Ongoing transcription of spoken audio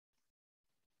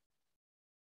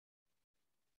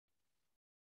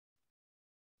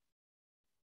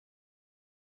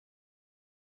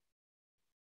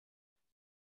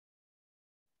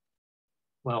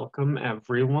Welcome,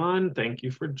 everyone. Thank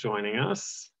you for joining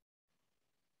us.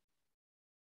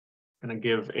 I'm going to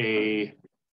give a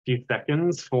few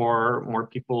seconds for more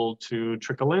people to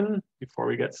trickle in before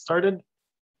we get started.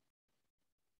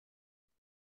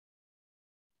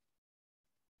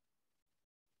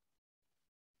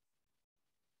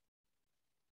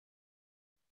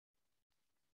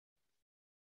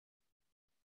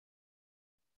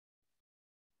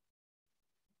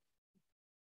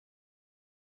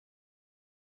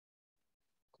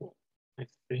 Cool. I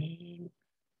think,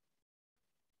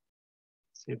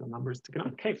 see the numbers ticking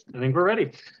on. Okay, I think we're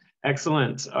ready.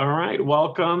 Excellent. All right,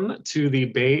 welcome to the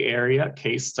Bay Area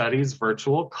Case Studies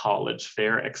Virtual College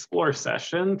Fair Explore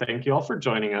session. Thank you all for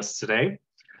joining us today.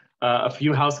 A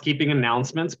few housekeeping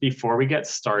announcements before we get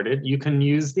started. You can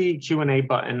use the Q&A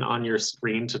button on your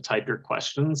screen to type your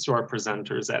questions to our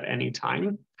presenters at any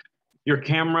time. Your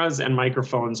cameras and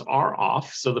microphones are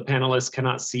off, so the panelists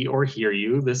cannot see or hear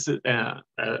you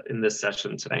in this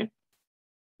session today.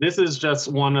 This is just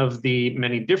one of the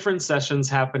many different sessions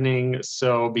happening,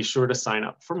 so be sure to sign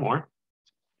up for more.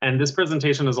 And this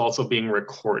presentation is also being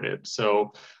recorded,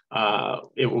 so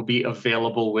it will be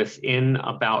available within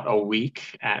about a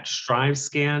week at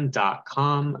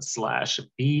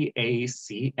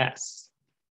strivescan.com/BACS.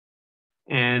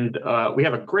 And we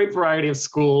have a great variety of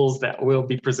schools that we'll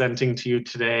be presenting to you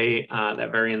today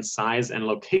that vary in size and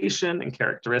location and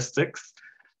characteristics.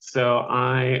 So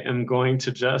I am going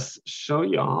to just show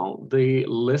y'all the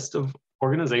list of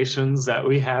organizations that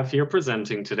we have here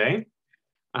presenting today.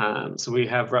 So we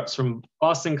have reps from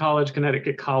Boston College,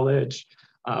 Connecticut College,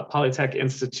 Polytech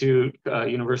Institute,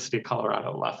 University of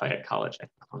Colorado, Lafayette College, and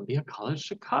Columbia College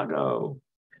Chicago.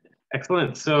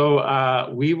 Excellent.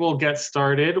 So we will get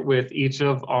started with each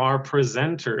of our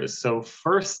presenters. So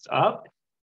first up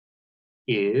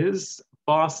is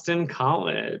Boston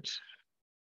College.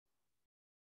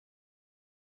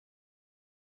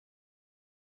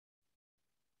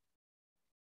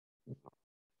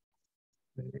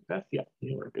 Yeah,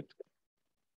 we're good.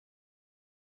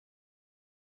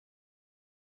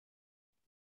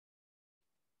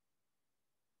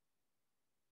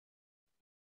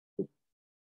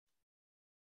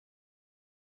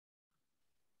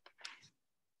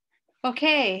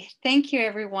 Okay, thank you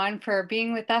everyone for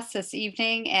being with us this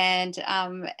evening. And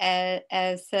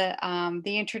as the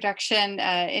introduction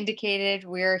indicated,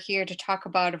 we're here to talk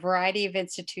about a variety of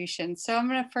institutions. So I'm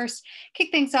going to first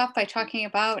kick things off by talking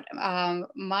about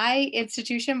my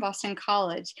institution, Boston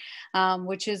College,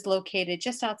 which is located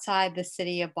just outside the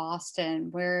city of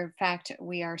Boston, where in fact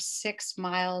we are 6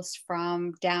 miles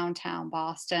from downtown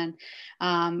Boston,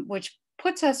 which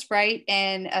puts us right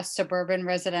in a suburban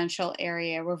residential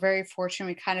area. We're very fortunate.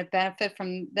 We kind of benefit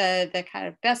from the kind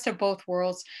of best of both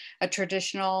worlds, a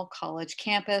traditional college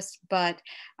campus, but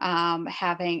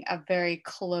having a very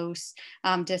close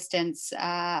distance,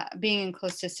 being in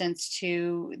close distance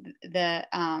to the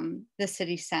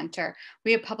city center.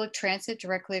 We have public transit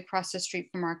directly across the street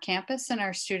from our campus, and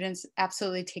our students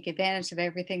absolutely take advantage of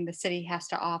everything the city has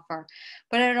to offer.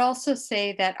 But I'd also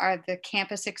say that the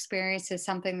campus experience is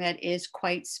something that is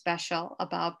quite special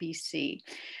about BC.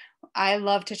 I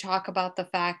love to talk about the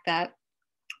fact that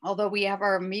although we have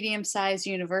our medium-sized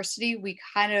university, we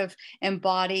kind of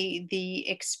embody the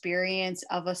experience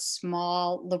of a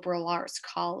small liberal arts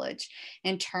college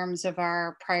in terms of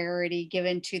our priority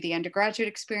given to the undergraduate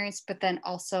experience, but then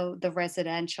also the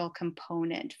residential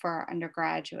component for our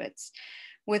undergraduates.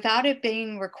 Without it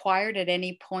being required at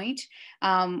any point,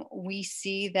 we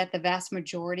see that the vast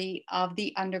majority of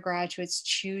the undergraduates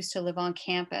choose to live on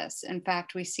campus. In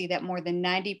fact, we see that more than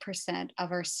 90%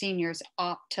 of our seniors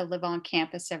opt to live on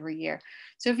campus every year.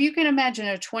 So if you can imagine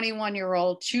a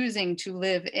 21-year-old choosing to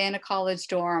live in a college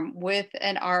dorm with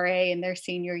an RA in their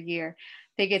senior year,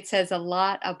 I think it says a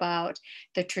lot about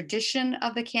the tradition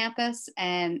of the campus,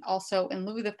 and also in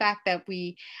lieu of the fact that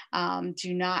we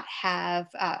do not have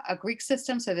a Greek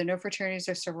system, so there are no fraternities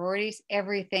or sororities.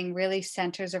 Everything really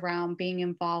centers around being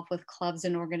involved with clubs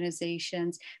and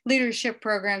organizations, leadership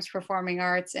programs, performing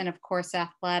arts, and of course,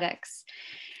 athletics.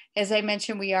 As I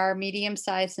mentioned, we are a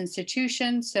medium-sized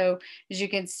institution. So as you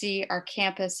can see, our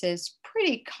campus is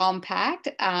pretty compact,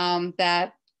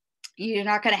 that you're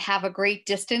not going to have a great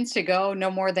distance to go,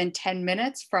 no more than 10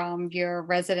 minutes from your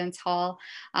residence hall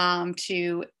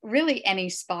to really any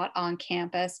spot on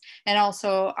campus. And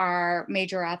also our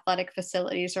major athletic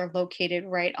facilities are located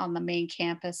right on the main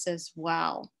campus as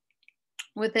well.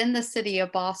 Within the city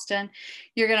of Boston,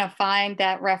 you're going to find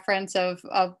that reference of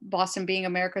Boston being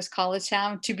America's college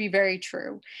town to be very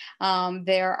true.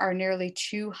 There are nearly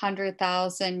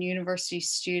 200,000 university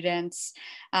students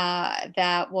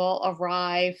that will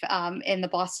arrive in the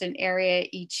Boston area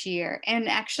each year. And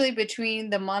actually between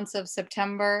the months of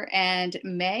September and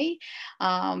May,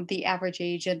 the average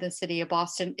age in the city of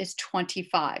Boston is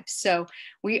 25. So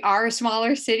we are a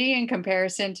smaller city in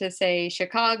comparison to, say,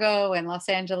 Chicago and Los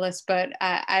Angeles, but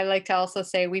I like to also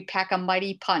say we pack a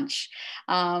mighty punch,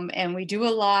 and we do a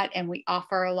lot and we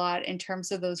offer a lot in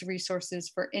terms of those resources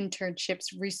for internships,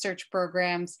 research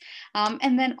programs,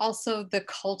 and then also the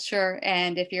culture.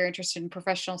 And if you're interested in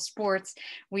professional sports,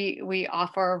 we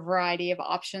offer a variety of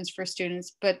options for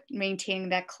students, but maintaining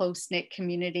that close-knit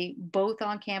community, both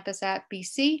on campus at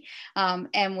BC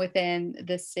and within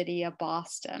the city of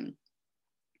Boston.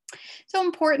 So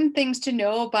important things to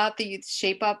know about the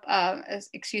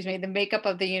the makeup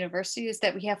of the university is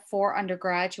that we have 4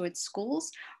 undergraduate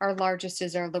schools. Our largest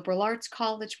is our Liberal Arts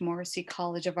College, Morrissey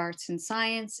College of Arts and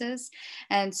Sciences.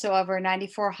 And so of our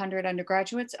 9,400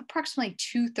 undergraduates, approximately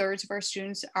 2/3 of our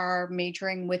students are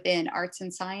majoring within arts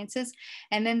and sciences.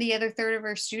 And then the other third of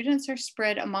our students are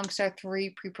spread amongst our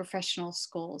 3 pre-professional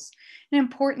schools. An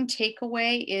important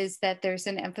takeaway is that there's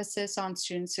an emphasis on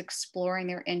students exploring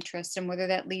their interests, and whether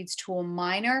that leads to a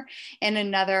minor in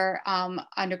another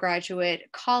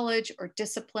undergraduate college or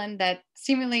discipline that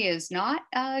seemingly is not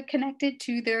connected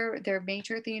to their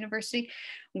major at the university,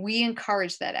 we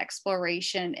encourage that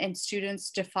exploration and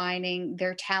students defining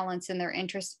their talents and their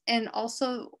interests, and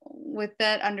also with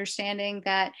that understanding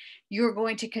that you're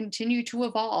going to continue to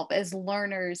evolve as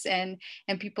learners and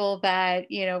people that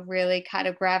really kind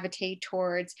of gravitate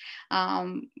towards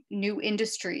new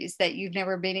industries that you've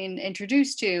never been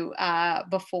introduced to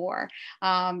before,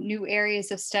 new areas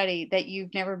of study that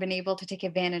you've never been able to take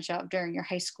advantage of during your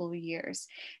high school years.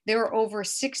 There are over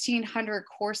 1,600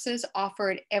 courses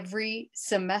offered every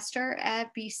semester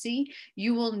at BC.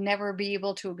 You will never be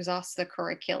able to exhaust the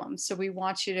curriculum. So we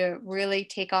want you to really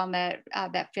take on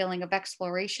that feeling of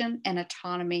exploration and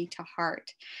autonomy to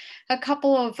heart. A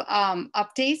couple of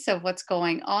updates of what's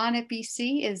going on at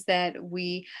BC is that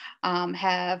we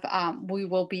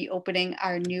will be opening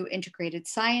our new Integrated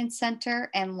Science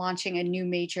Center and launching a new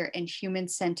major in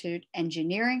human-centered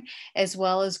engineering, as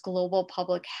well as global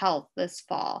public health this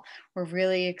fall. We're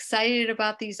really excited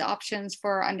about these options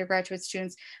for our undergraduate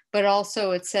students, but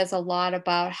also it says a lot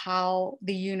about how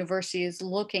the university is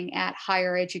looking at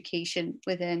higher education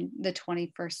within the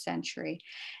 21st century.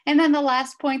 And then the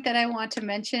last point that I want to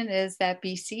mention is that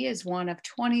BC is one of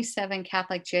 27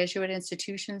 Catholic Jesuit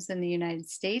institutions in the United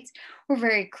States. We're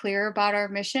very clear about our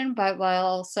mission, but while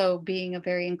also being a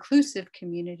very inclusive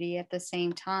community at the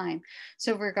same time.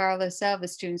 So regardless of a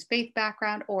student's faith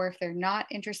background, or if they're not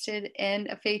interested in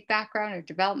a faith background or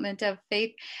development of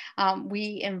faith,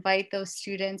 we invite those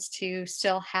students to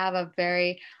still have a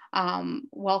very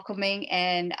welcoming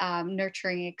and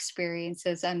nurturing experience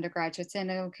as undergraduates, and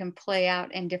it can play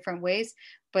out in different ways,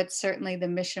 but certainly the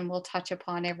mission will touch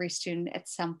upon every student at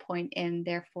some point in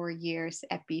their 4 years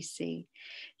at BC.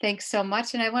 Thanks so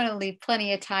much, and I want to leave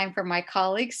plenty of time for my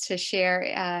colleagues to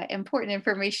share important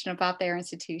information about their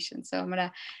institution. So I'm going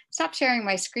to stop sharing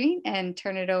my screen and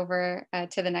turn it over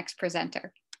to the next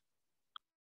presenter.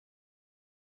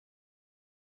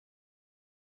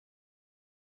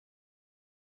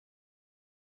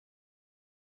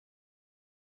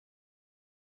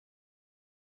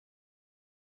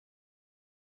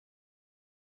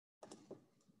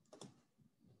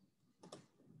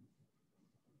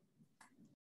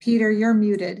 Peter, you're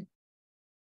muted.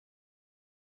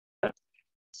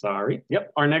 Sorry.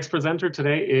 Yep. Our next presenter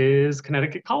today is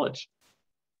Connecticut College.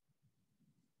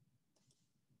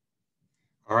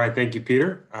 All right. Thank you,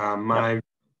 Peter. My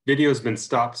video has been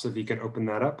stopped, so if you can open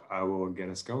that up, I will get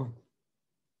us going.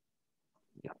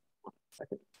 Yeah. 1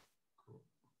 second.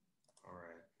 All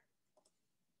right.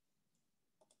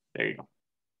 There you go.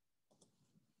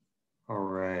 All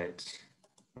right.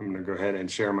 I'm going to go ahead and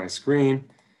share my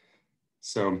screen.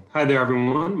 So hi there,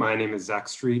 everyone. My name is Zach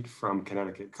Street from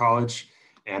Connecticut College,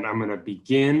 and I'm going to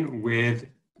begin with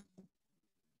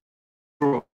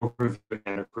an overview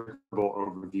and a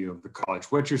overview of the college.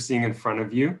 What you're seeing in front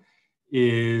of you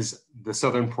is the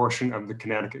southern portion of the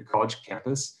Connecticut College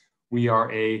campus. We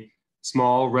are a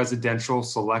small residential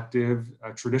selective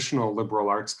traditional liberal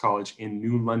arts college in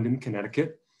New London,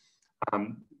 Connecticut.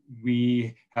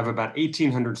 We have about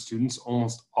 1,800 students,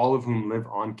 almost all of whom live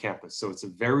on campus. So it's a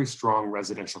very strong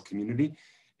residential community.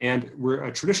 And we're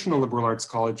a traditional liberal arts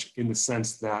college in the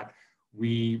sense that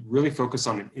we really focus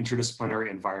on an interdisciplinary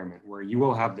environment where you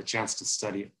will have the chance to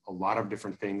study a lot of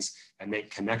different things and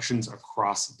make connections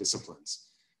across disciplines.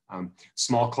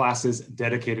 Small classes,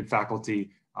 dedicated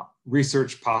faculty,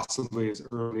 research possibly as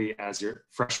early as your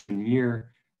freshman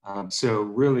year, So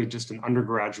really just an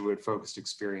undergraduate focused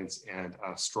experience and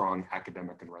a strong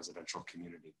academic and residential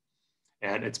community.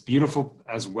 And it's beautiful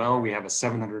as well. We have a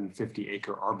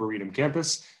 750-acre Arboretum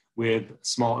campus with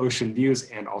small ocean views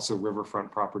and also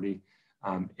riverfront property.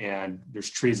 And there's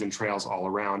trees and trails all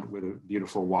around with a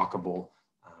beautiful walkable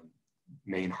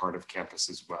main heart of campus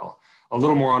as well. A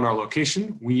little more on our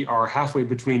location. We are halfway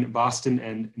between Boston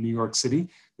and New York City.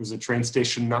 There's a train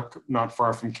station not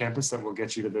far from campus that will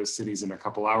get you to those cities in a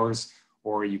couple hours,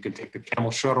 or you can take the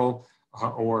camel shuttle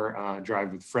or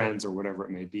drive with friends or whatever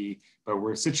it may be. But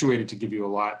we're situated to give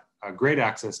you great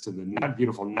access to the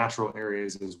beautiful natural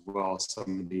areas as well as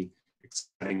some of the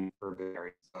exciting urban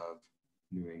areas of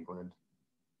New England.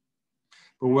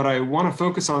 But what I want to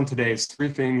focus on today is three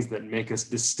things that make us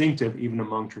distinctive even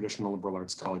among traditional liberal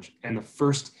arts college. And the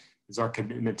first is our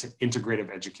commitment to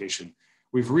integrative education.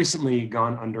 We've recently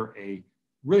gone under a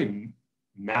really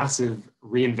massive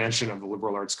reinvention of the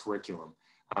liberal arts curriculum.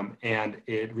 And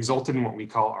it resulted in what we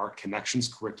call our Connections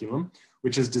curriculum,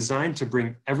 which is designed to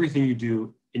bring everything you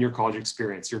do in your college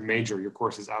experience, your major, your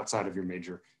courses outside of your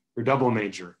major, your double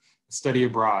major, study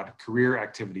abroad, career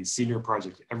activities, senior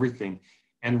project, everything,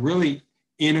 and really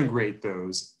integrate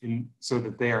those so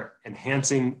that they are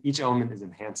enhancing, each element is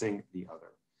enhancing the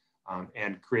other,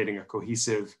 and creating a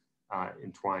cohesive,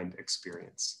 entwined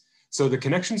experience. So the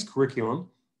Connections curriculum,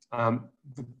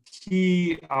 the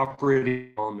key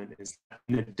operating element is that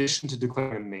in addition to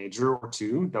declaring a major or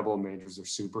two, double majors are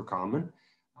super common,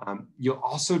 you'll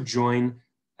also join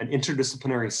an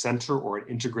interdisciplinary center or an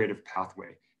integrative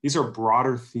pathway. These are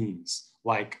broader themes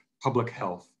like public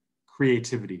health,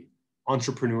 creativity,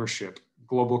 entrepreneurship,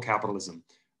 global capitalism.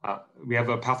 We have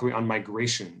a pathway on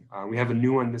migration. We have a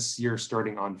new one this year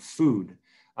starting on food.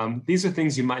 These are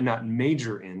things you might not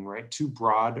major in, right? Too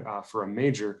broad for a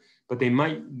major, but they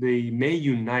may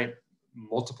unite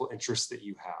multiple interests that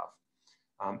you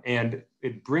have. And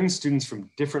it brings students from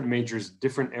different majors,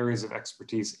 different areas of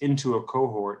expertise into a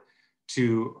cohort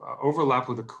to overlap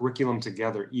with a curriculum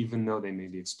together, even though they may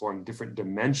be exploring different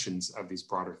dimensions of these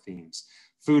broader themes.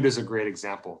 Food is a great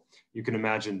example. You can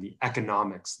imagine the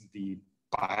economics, the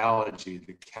biology,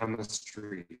 the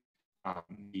chemistry,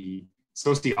 the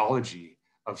sociology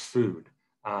of food.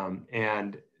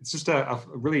 And it's just a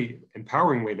really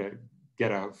empowering way to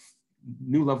get a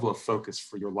new level of focus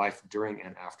for your life during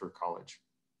and after college.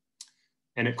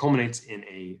 And it culminates in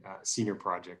a senior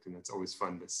project, and it's always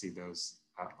fun to see those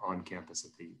on campus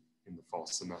in the fall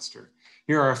semester.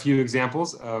 Here are a few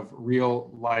examples of real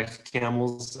life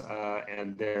camels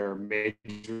and their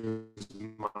majors,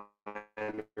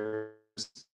 minors,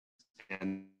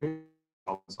 and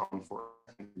on for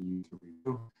you to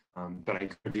review. But I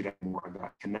encourage you to have more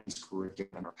about Connections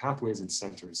curriculum and our pathways and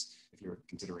centers if you're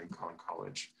considering Conn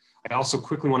College. I also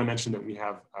quickly want to mention that we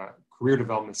have a career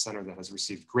development center that has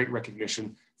received great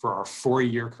recognition for our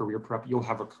 4-year career prep. You'll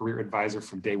have a career advisor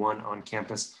from day one on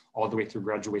campus all the way through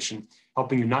graduation,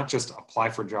 helping you not just apply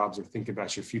for jobs or think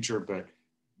about your future, but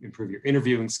improve your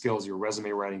interviewing skills, your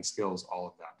resume writing skills, all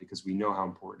of that, because we know how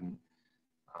important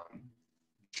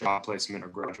job placement or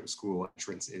graduate school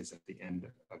entrance is at the end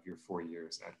of your 4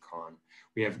 years at Conn.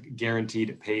 We have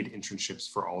guaranteed paid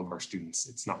internships for all of our students.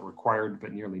 It's not required,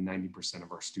 but nearly 90%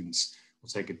 of our students will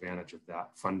take advantage of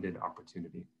that funded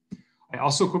opportunity. I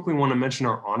also quickly want to mention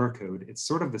our honor code. It's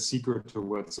sort of the secret to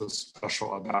what's so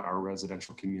special about our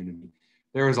residential community.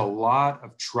 There is a lot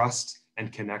of trust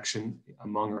and connection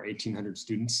among our 1,800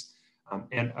 students.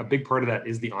 And a big part of that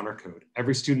is the honor code.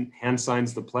 Every student hand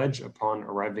signs the pledge upon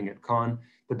arriving at Conn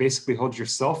to basically hold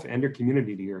yourself and your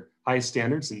community to your highest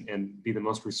standards and be the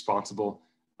most responsible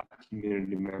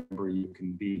community member you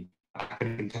can be.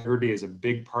 Integrity is a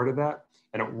big part of that.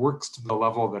 And it works to the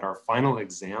level that our final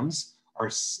exams are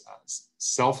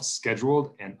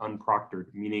self-scheduled and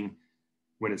unproctored, meaning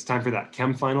when it's time for that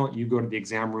chem final, you go to the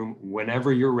exam room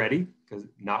whenever you're ready, because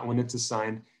not when it's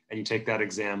assigned, and you take that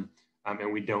exam.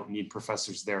 And we don't need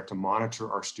professors there to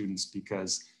monitor our students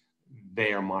because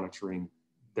they are monitoring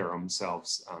their own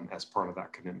selves as part of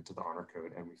that commitment to the honor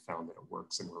code. And we found that it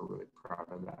works, and we're really proud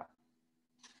of that.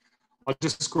 I'll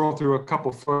just scroll through a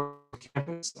couple photos of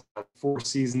campus. 4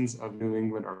 seasons of New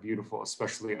England are beautiful,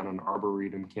 especially on an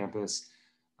Arboretum campus.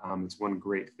 It's one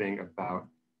great thing about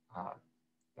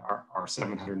our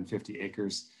 750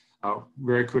 acres.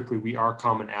 Very quickly, we are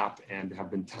Common App and have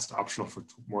been test optional for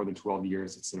more than 12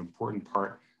 years. It's an important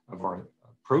part of our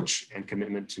approach and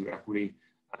commitment to equity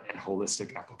and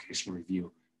holistic application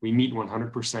review. We meet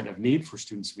 100% of need for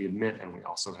students we admit, and we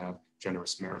also have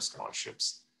generous merit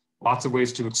scholarships. Lots of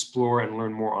ways to explore and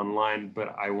learn more online,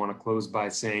 but I want to close by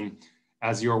saying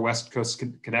As your West Coast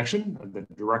connection, the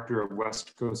director of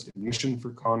West Coast admission for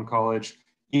Conn College,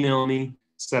 email me,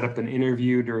 set up an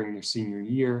interview during your senior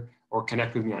year, or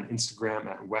connect with me on Instagram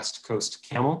at West Coast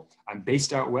Camel. I'm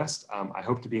based out west. I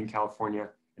hope to be in California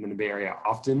and in the Bay Area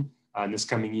often in this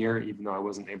coming year, even though I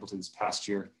wasn't able to this past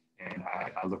year. And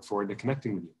I look forward to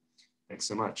connecting with you. Thanks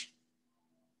so much.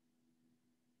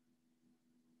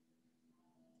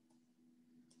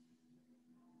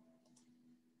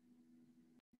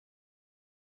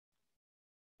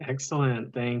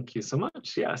 Excellent. Thank you so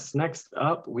much. Yes. Next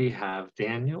up, we have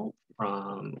Daniel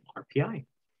from RPI.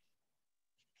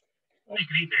 Hey,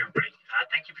 good evening, everybody.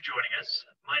 Thank you for joining us.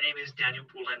 My name is Daniel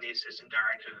Poole. I'm the Assistant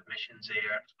Director of Admissions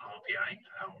here at RPI,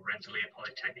 Rensselaer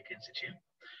Polytechnic Institute.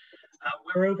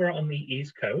 We're over on the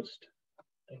East Coast. I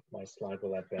think my slide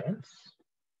will advance.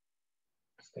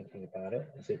 Just thinking about it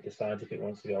as it decides if it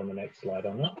wants to go on the next slide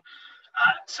or not.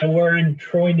 So we're in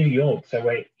Troy, New York. So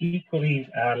we're equally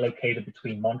located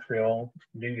between Montreal,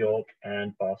 New York,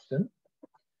 and Boston.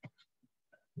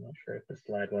 I'm not sure if the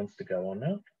slide wants to go on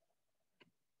now.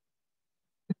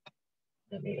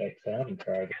 Let me X out and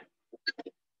try again.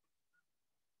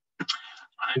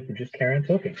 You can just carry on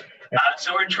talking.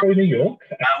 So we're in Troy, New York.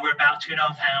 We're about 2.5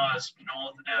 hours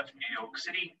north of New York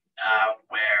City.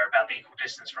 We're about the equal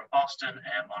distance from Boston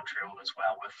and Montreal as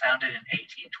well. We're founded in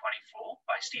 1824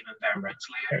 by Stephen Van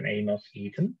Rensselaer and Amos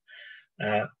Eaton.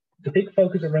 The big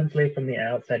focus of Rensselaer from the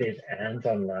outset is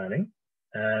hands-on learning.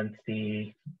 And let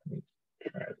me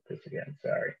try this again,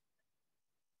 sorry.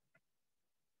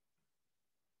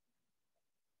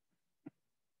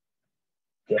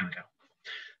 There we go.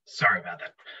 Sorry about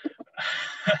that.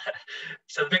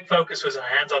 So the big focus was on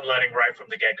hands-on learning right from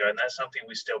the get-go, and that's something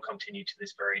we still continue to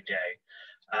this very day.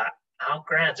 Our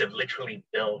grads have literally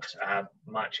built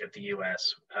much of the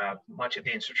US. Much of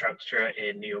the infrastructure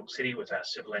in New York City was our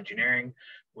civil engineering.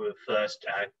 We were the first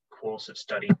course of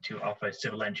study to offer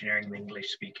civil engineering in the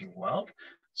English-speaking world.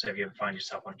 So if you ever find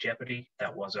yourself on Jeopardy,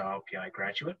 that was our RPI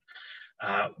graduate.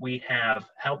 We have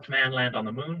helped man land on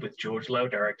the moon with George Low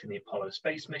directing the Apollo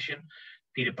space mission.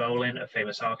 Peter Bolin, a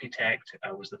famous architect,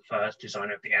 was the first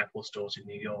designer of the Apple stores in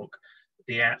New York.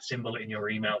 The @ symbol in your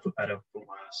email for better or for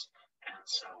worse, and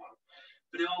so on.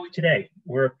 But who are we today?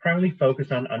 We're primarily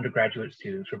focused on undergraduate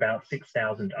students. We're about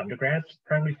 6,000 undergrads,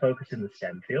 primarily focused in the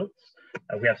STEM fields.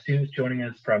 We have students joining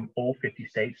us from all 50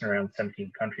 states and around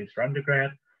 17 countries for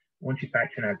undergrad. Once you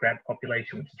factor in our grad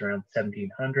population, which is around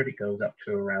 1,700, it goes up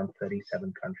to around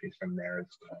 37 countries from there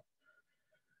as well.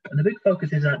 And the big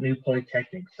focus is on new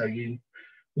polytechnics. So we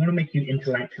want to make you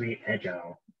intellectually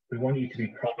agile. We want you to be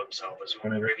problem solvers. We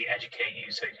want to really educate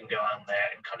you so you can go out there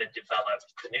and kind of develop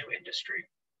the new industry.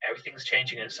 Everything's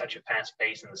changing at such a fast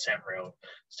pace in the STEM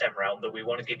realm that we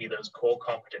want to give you those core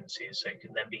competencies so you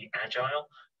can then be agile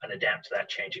and adapt to that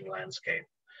changing landscape.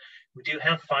 We do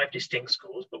have 5 distinct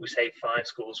schools, but we say 5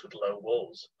 schools with low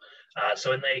walls.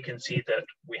 So in there you can see that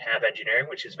we have engineering,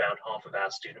 which is about half of our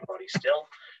student body still.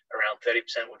 Around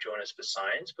 30% will join us for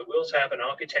science, but we also have an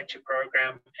architecture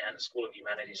program and a School of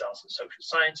Humanities, Arts and Social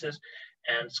Sciences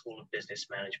and School of Business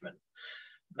Management.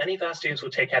 Many of our students will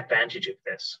take advantage of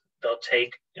this. They'll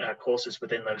take courses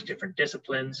within those different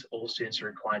disciplines. All students are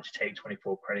required to take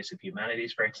 24 credits of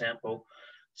humanities, for example.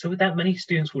 So with that, many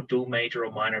students will dual major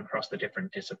or minor across the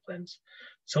different disciplines.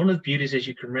 So one of the beauties is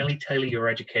you can really tailor your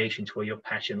education to where your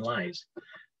passion lies.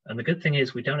 And the good thing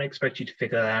is we don't expect you to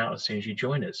figure that out as soon as you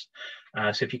join us.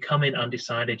 So if you come in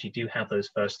undecided, you do have those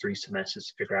first 3 semesters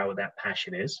to figure out what that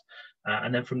passion is.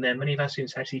 And then from there, many of our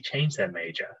students actually change their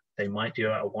major. They might do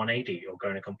a 180 or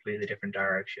go in a completely different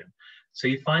direction. So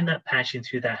you find that passion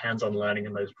through that hands-on learning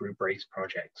and those group-based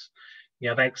projects. You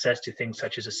have access to things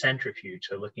such as a centrifuge,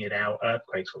 so looking at how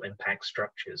earthquakes will impact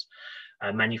structures.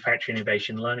 Manufacturing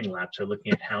Innovation Learning Lab, so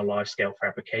looking at how large-scale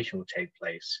fabrication will take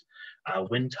place.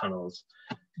 Wind tunnels.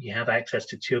 You have access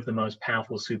to 2 of the most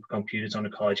powerful supercomputers on a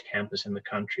college campus in the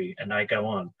country, and I go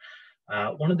on.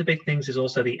 One of the big things is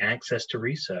also the access to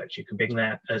research. You can begin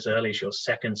that as early as your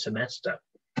 2nd semester.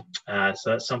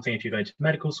 So that's something if you're going to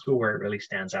medical school where it really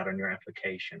stands out on your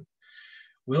application.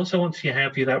 We also want to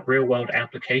have you that real world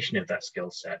application of that skill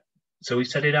set. So we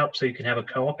set it up so you can have a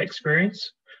co-op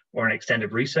experience or an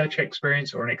extended research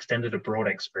experience or an extended abroad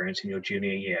experience in your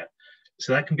junior year.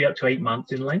 So that can be up to 8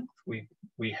 months in length.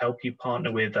 We help you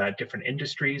partner with different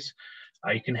industries.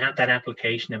 You can have that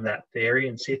application of that theory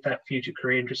and see if that future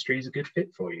career industry is a good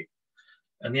fit for you.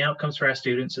 And the outcomes for our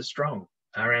students are strong.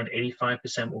 Around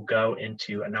 85% will go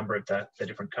into a number of the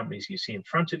different companies you see in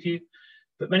front of you.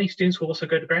 But many students will also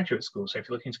go to graduate school. So if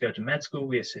you're looking to go to med school,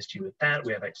 we assist you with that.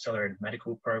 We have accelerated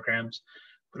medical programs,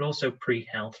 but also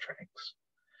pre-health tracks.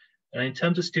 And in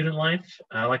terms of student life,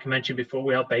 like I mentioned before,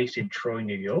 we are based in Troy,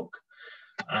 New York.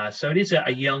 So it is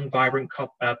a young, vibrant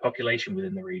population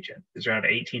within the region. There's around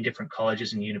 18 different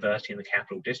colleges and universities in the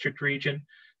Capital District region.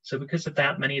 So because of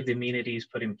that, many of the amenities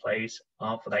put in place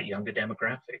are for that younger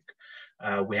demographic.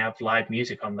 We have live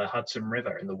music on the Hudson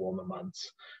River in the warmer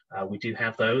months. We do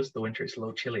have those. The winter it's a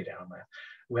little chilly down there.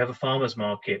 We have a farmer's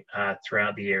market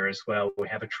throughout the year as well. We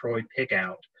have a Troy pig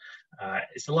out.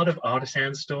 It's a lot of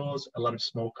artisan stores, a lot of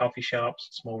small coffee shops,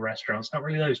 small restaurants, not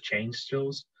really those chain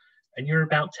stores. And you're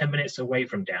about 10 minutes away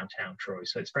from downtown Troy.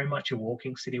 So it's very much a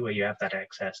walking city where you have that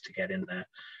access to get in there.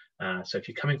 So if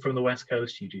you're coming from the West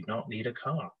Coast, you do not need a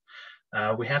car.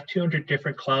 We have 200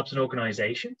 different clubs and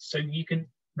organizations, so you can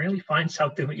really find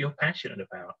something that you're passionate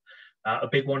about. A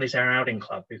big one is our outing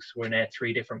club, because we're near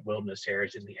 3 different wilderness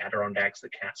areas in the Adirondacks, the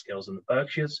Catskills, and the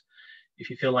Berkshires. If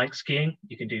you feel like skiing,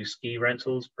 you can do ski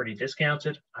rentals, pretty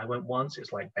discounted. I went once,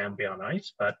 it's like Bambi on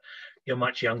ice, but you're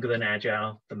much younger than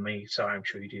agile than me, so I'm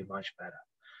sure you do much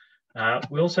better.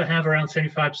 We also have around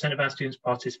 75% of our students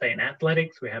participate in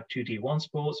athletics. We have 2 D1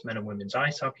 sports, men and women's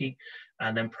ice hockey,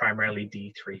 and then primarily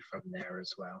D3 from there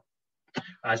as well.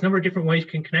 There's a number of different ways you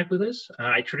can connect with us.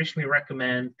 I traditionally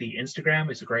recommend the Instagram.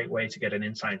 It's a great way to get an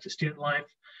insight into student life.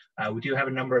 We do have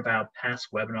a number of our past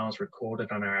webinars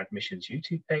recorded on our admissions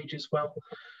YouTube page as well.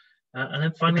 And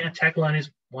then finally, our tagline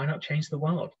is, why not change the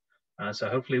world? So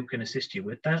hopefully we can assist you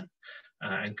with that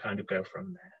and kind of go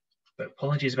from there. But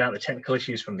apologies about the technical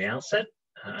issues from the outset,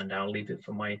 and I'll leave it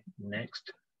for my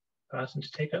next person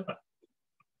to take over.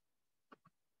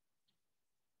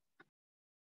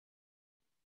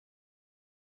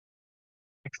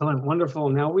 Excellent, wonderful.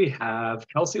 Now we have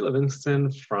Kelsey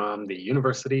Livingston from the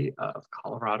University of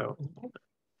Colorado.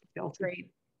 Kelsey.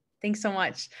 Great, thanks so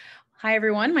much. Hi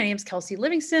everyone, my name is Kelsey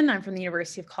Livingston. I'm from the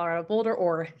University of Colorado Boulder,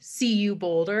 or CU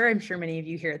Boulder. I'm sure many of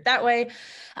you hear it that way.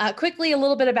 Quickly, a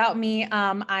little bit about me.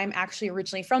 I'm actually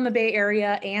originally from the Bay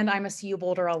Area, and I'm a CU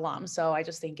Boulder alum. So I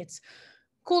just think it's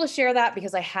cool to share that,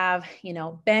 because I have,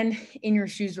 been in your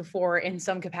shoes before in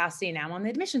some capacity. Now I'm on the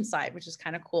admission side, which is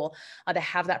kind of cool to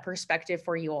have that perspective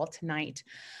for you all tonight.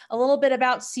 A little bit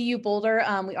about CU Boulder.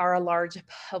 We are a large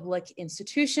public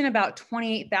institution, about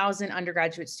 28,000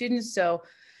 undergraduate students. So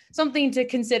something to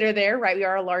consider there, right? We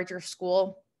are a larger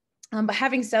school. But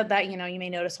having said that, you may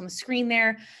notice on the screen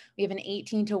there, we have an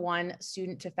 18-to-1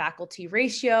 student to faculty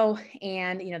ratio.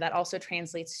 And, that also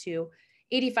translates to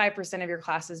 85% of your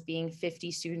classes being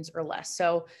 50 students or less.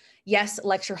 So yes,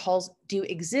 lecture halls do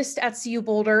exist at CU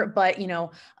Boulder, but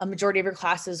a majority of your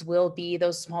classes will be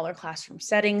those smaller classroom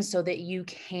settings, so that you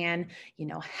can,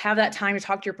 have that time to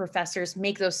talk to your professors,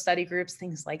 make those study groups,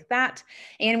 things like that.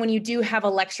 And when you do have a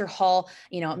lecture hall,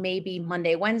 it may be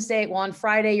Monday, Wednesday. Well, on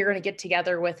Friday, you're going to get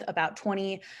together with about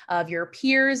 20 of your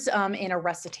peers in a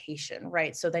recitation,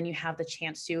 right? So then you have the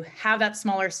chance to have that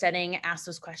smaller setting, ask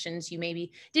those questions you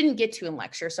maybe didn't get to in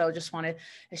lecture. So just wanted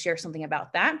to share something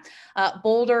about that.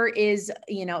 Boulder is,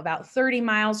 about 30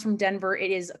 miles from Denver. It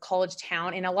is a college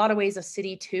town, in a lot of ways a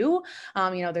city too.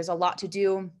 There's a lot to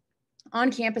do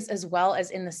on campus as well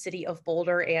as in the city of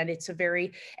Boulder, and it's a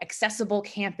very accessible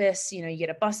campus. You get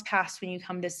a bus pass when you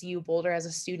come to CU Boulder as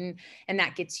a student, and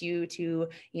that gets you to,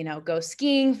 go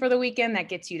skiing for the weekend. That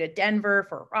gets you to Denver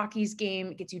for a Rockies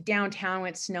game. It gets you downtown when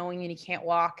it's snowing and you can't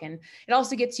walk, and it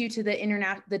also gets you to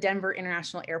the Denver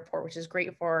International Airport, which is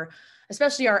great for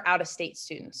especially our out-of-state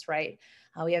students, right?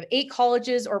 We have 8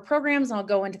 colleges or programs, and I'll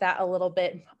go into that a little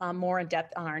bit more in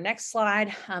depth on our next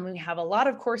slide. We have a lot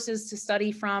of courses to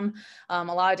study from, a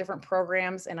lot of different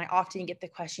programs, and I often get the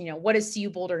question, what is CU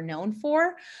Boulder known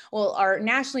for? Well, our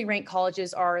nationally ranked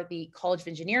colleges are the College of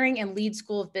Engineering and Leeds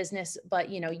School of Business, but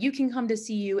you can come to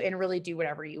CU and really do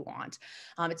whatever you want.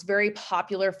 It's very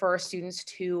popular for our students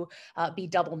to be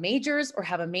double majors or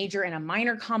have a major and a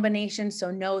minor combination.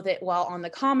 So know that while on the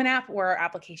Common App, where our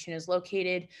application is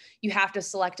located, you have to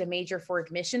select a major for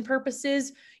admission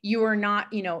purposes. You are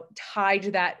not, tied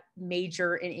to that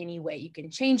major in any way. You can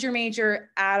change your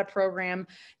major, add a program,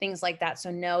 things like that.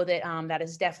 So know that that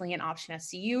is definitely an option at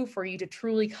CU for you to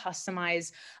truly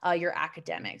customize your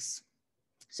academics.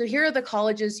 So here are the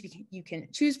colleges you can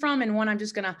choose from, and one I'm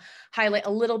just going to highlight a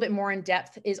little bit more in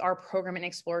depth is our program in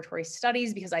exploratory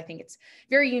studies, because I think it's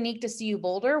very unique to CU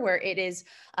Boulder, where it is,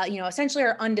 essentially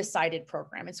our undecided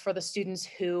program. It's for the students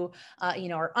who,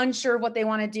 are unsure what they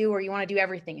want to do, or you want to do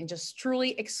everything and just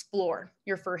truly explore.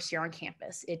 your first year on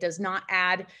campus. It does not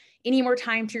add any more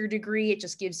time to your degree. It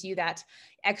just gives you that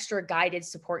extra guided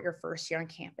support your first year on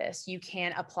campus. You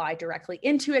can apply directly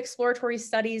into exploratory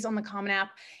studies on the Common App,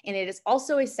 and it is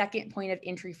also a second point of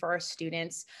entry for our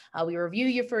students. We review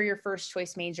you for your first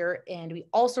choice major, and we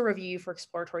also review you for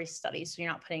exploratory studies. So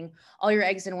you're not putting all your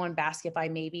eggs in one basket by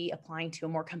maybe applying to a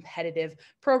more competitive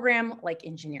program like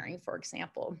engineering, for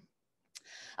example.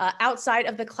 Outside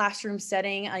of the classroom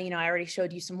setting, I already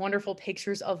showed you some wonderful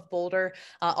pictures of Boulder.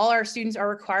 All our students are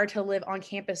required to live on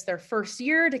campus their first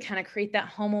year to kind of create that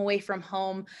home away from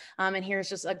home. And here's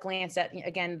just a glance at,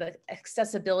 again, the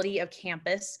accessibility of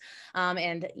campus.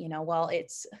 And while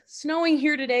it's snowing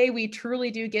here today, we truly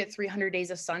do get 300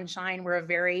 days of sunshine. We're a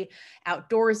very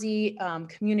outdoorsy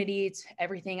community. It's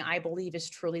everything I believe is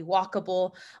truly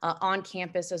walkable on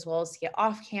campus, as well as to get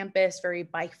off campus, very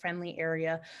bike friendly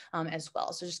area as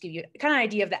well. So just give you kind of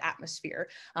idea of the atmosphere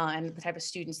and the type of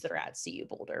students that are at CU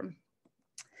Boulder.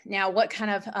 Now, what kind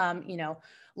of,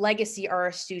 legacy are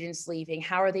our students leaving?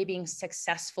 How are they being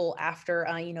successful after,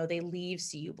 they leave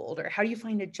CU Boulder? How do you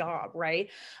find a job, right?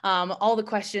 All the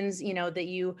questions, that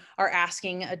you are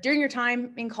asking during your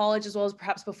time in college, as well as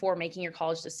perhaps before making your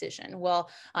college decision. Well,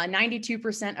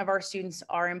 92% of our students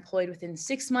are employed within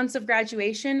 6 months of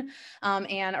graduation,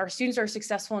 and our students are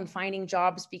successful in finding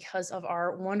jobs because of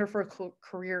our wonderful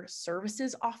career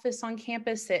services office on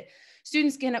campus that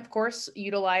students can, of course,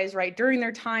 utilize right during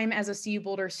their time as a CU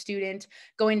Boulder student,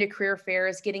 going to career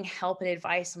fairs, getting help and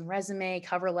advice on resume,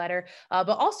 cover letter,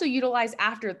 but also utilize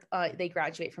after they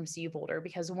graduate from CU Boulder,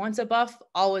 because once a buff,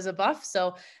 always a buff.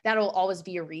 So that'll always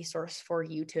be a resource for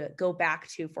you to go back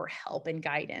to for help and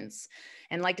guidance.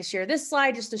 And I'd like to share this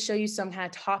slide just to show you some kind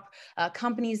of top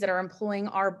companies that are employing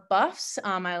our buffs.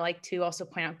 I like to also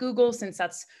point out Google, since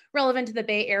that's relevant to the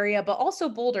Bay Area, but also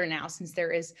Boulder now, since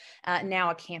there is now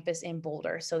a campus in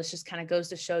Boulder. So this just kind of goes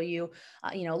to show you,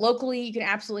 locally, you can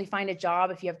absolutely find a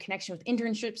job if you have connection with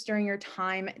internships during your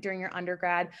time, during your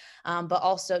undergrad, but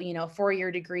also, a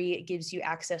four-year degree, it gives you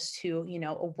access to,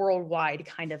 a worldwide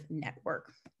kind of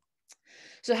network.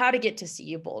 So how to get to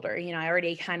CU Boulder? I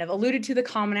already kind of alluded to the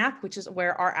Common App, which is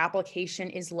where our application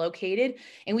is located.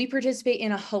 And we participate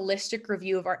in a holistic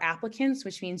review of our applicants,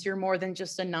 which means you're more than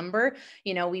just a number.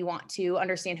 We want to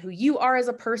understand who you are as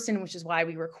a person, which is why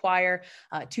we require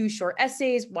 2 short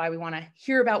essays, why we want to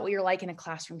hear about what you're like in a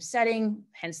classroom setting,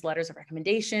 hence letters of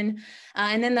recommendation.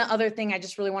 And then the other thing I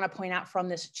just really want to point out from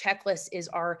this checklist is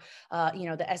our,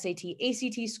 the SAT,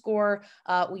 ACT score.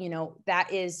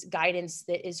 That is guidance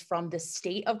that is from the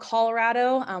state of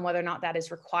Colorado, whether or not that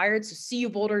is required. So CU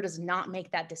Boulder does not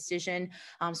make that decision.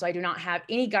 So I do not have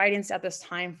any guidance at this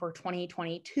time for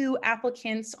 2022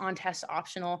 applicants on test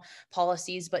optional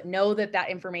policies, but know that that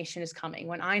information is coming.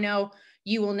 When I know,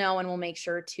 you will know, and we'll make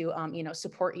sure to,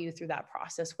 support you through that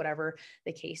process, whatever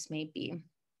the case may be.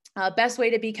 Best way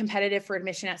to be competitive for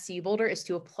admission at CU Boulder is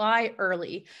to apply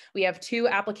early. We have 2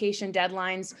 application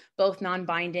deadlines, both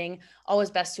non-binding.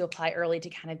 Always best to apply early to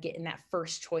kind of get in that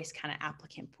first choice kind of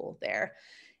applicant pool there.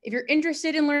 If you're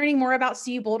interested in learning more about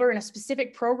CU Boulder in a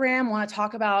specific program, want to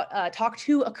talk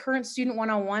to a current student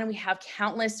one-on-one, we have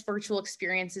countless virtual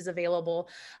experiences available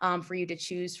for you to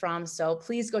choose from. So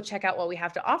please go check out what we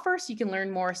have to offer so you can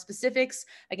learn more specifics,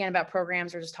 again, about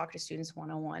programs, or just talk to students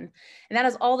one-on-one. And that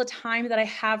is all the time that I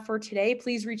have for today.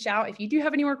 Please reach out if you do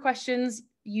have any more questions.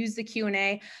 Use the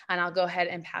Q&A, and I'll go ahead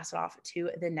and pass it off to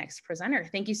the next presenter.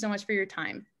 Thank you so much for your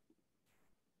time.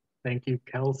 Thank you,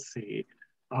 Kelsey.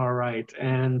 All right,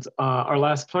 and our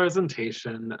last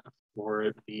presentation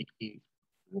for the evening.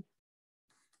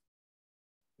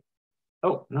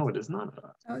 Oh, no, it is not.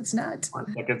 Oh, it's not.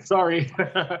 1 second, sorry.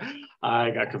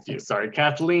 I got confused, sorry.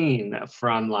 Kathleen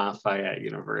from Lafayette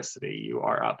University, you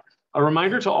are up. A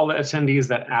reminder to all the attendees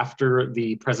that after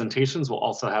the presentations, we'll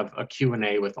also have a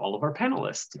Q&A with all of our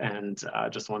panelists, and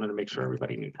just wanted to make sure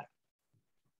everybody knew that.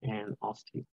 And off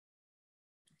to you.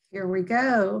 Here we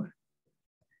go.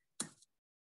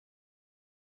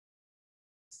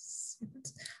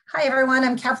 Hi, everyone.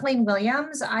 I'm Kathleen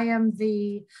Williams. I am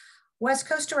the West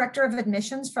Coast Director of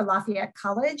Admissions for Lafayette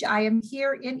College. I am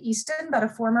here in Easton, but a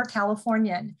former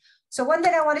Californian. So one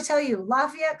thing I want to tell you,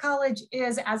 Lafayette College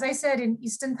is, as I said, in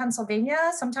Easton,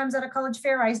 Pennsylvania. Sometimes at a college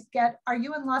fair, I get, are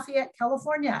you in Lafayette,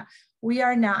 California? We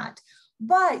are not.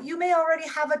 But you may already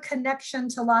have a connection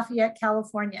to Lafayette,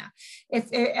 California.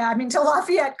 To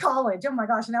Lafayette College. Oh my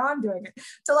gosh, now I'm doing it.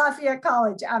 To Lafayette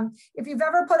College. If you've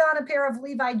ever put on a pair of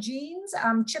Levi jeans,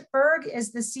 Chip Berg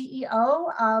is the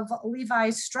CEO of Levi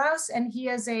Strauss, and he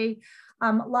is a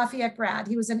Lafayette grad.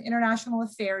 He was an international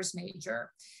affairs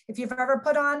major. If you've ever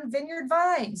put on Vineyard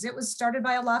Vines, it was started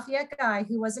by a Lafayette guy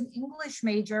who was an English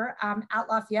major at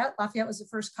Lafayette. Lafayette was the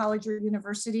first college or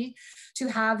university to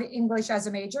have English as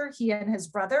a major. He and his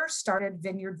brother started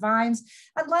Vineyard Vines.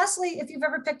 And lastly, if you've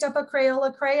ever picked up a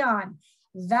Crayola crayon,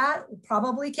 that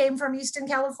probably came from Easton,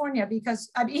 California, because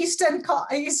Easton,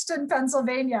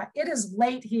 Pennsylvania. It is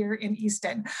late here in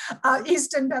Easton,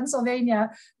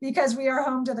 Pennsylvania, because we are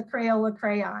home to the Crayola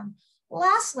crayon.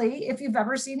 Lastly, if you've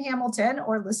ever seen Hamilton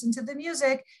or listened to the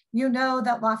music, you know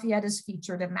that Lafayette is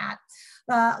featured in that.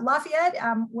 Lafayette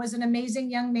was an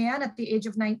amazing young man at the age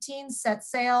of 19, set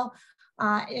sail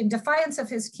in defiance of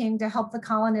his king to help the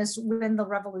colonists win the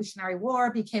Revolutionary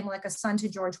War, became like a son to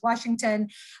George Washington.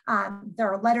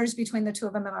 There are letters between the two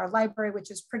of them in our library, which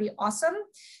is pretty awesome.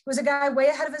 He was a guy way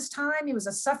ahead of his time. He was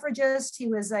a suffragist. He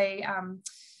was an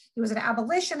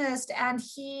abolitionist, and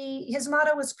his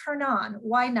motto was Kernon,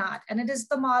 why not? And it is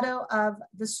the motto of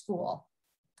the school.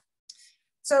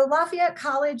 So Lafayette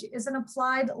College is an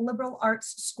applied liberal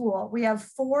arts school. We have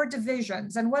 4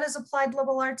 divisions. And what does applied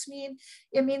liberal arts mean?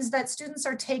 It means that students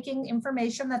are taking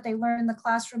information that they learn in the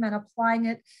classroom and applying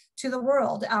it to the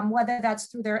world, whether that's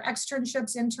through their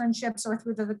externships, internships, or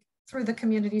through the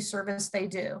community service they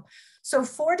do. So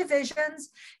 4 divisions: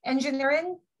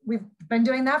 engineering. We've been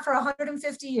doing that for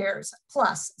 150 years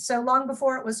plus. So long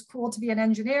before it was cool to be an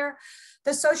engineer.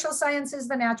 The social sciences,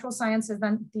 the natural sciences,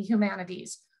 and the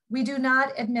humanities. We do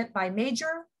not admit by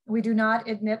major. We do not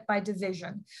admit by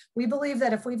division. We believe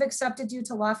that if we've accepted you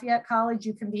to Lafayette College,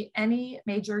 you can be any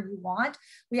major you want.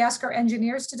 We ask our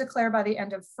engineers to declare by the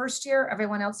end of first year,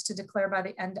 everyone else to declare by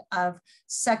the end of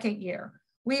second year.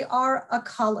 We are a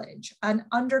college, an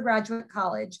undergraduate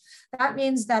college. That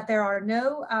means that there are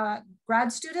no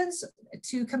grad students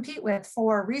to compete with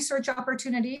for research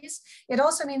opportunities. It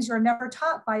also means you're never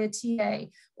taught by a TA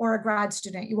or a grad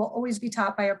student. You will always be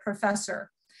taught by a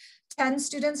professor. 10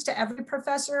 students to every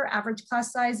professor, average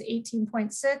class size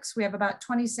 18.6. We have about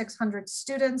 2,600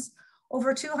 students,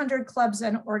 over 200 clubs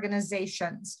and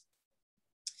organizations.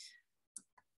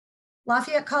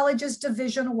 Lafayette College is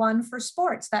Division I for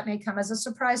sports. That may come as a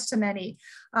surprise to many,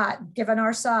 given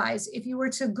our size. If you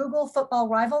were to Google football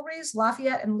rivalries,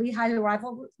 Lafayette and Lehigh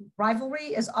rivalry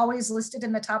is always listed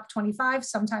in the top 25,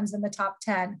 sometimes in the top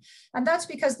 10. And that's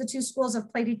because the two schools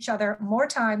have played each other more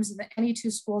times than any 2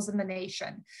 schools in the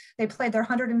nation. They played their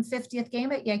 150th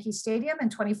game at Yankee Stadium in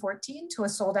 2014 to a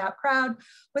sold-out crowd,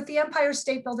 with the Empire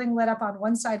State Building lit up on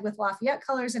one side with Lafayette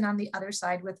colors and on the other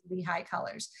side with Lehigh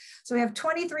colors. So we have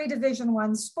 23 Division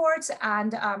I sports,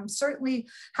 and certainly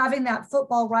having that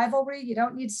football rivalry, you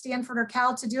don't need Stanford or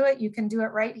Cal to do it. You can do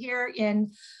it right here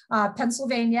in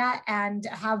Pennsylvania and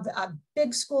have a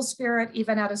big school spirit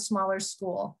even at a smaller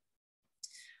school.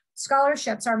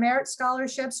 Scholarships, our merit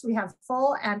scholarships, we have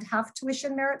full and half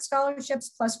tuition merit scholarships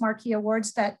plus marquee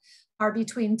awards that are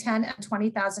between $10,000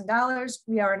 and $20,000.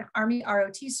 We are an Army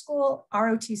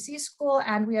ROTC school,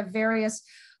 and we have various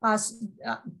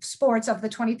sports of the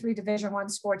 23 Division I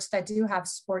sports that do have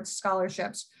sports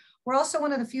scholarships. We're also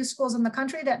one of the few schools in the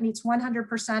country that meets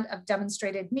 100% of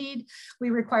demonstrated need. We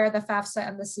require the FAFSA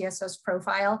and the CSS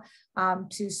profile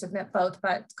to submit both,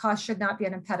 but cost should not be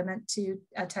an impediment to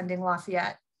attending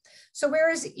Lafayette. So where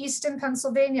is Easton,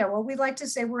 Pennsylvania? Well, we like to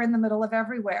say we're in the middle of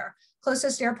everywhere.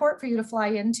 Closest airport for you to fly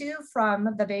into from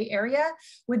the Bay Area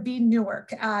would be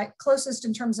Newark, closest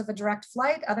in terms of a direct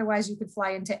flight. Otherwise, you could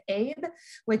fly into Abe,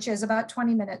 which is about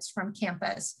 20 minutes from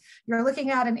campus. You're looking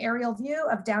at an aerial view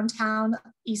of downtown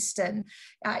Easton.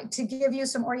 To give you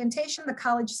some orientation, the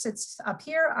college sits up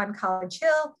here on College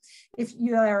Hill.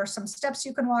 There are some steps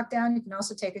you can walk down. You can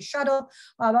also take a shuttle.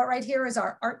 But right here is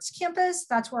our arts campus.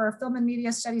 That's where our film and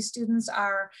media studies students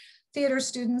are. Theater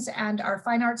students and our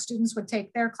fine arts students would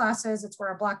take their classes. It's where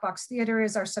our black box theater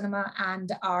is, our cinema, and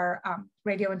our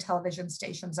radio and television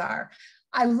stations are.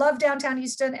 I love downtown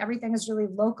Easton. Everything is really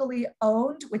locally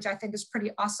owned, which I think is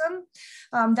pretty awesome.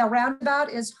 The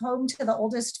Roundabout is home to the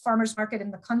oldest farmers market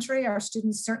in the country. Our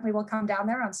students certainly will come down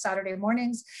there on Saturday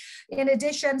mornings. In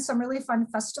addition, some really fun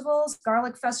festivals.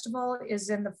 Garlic Festival is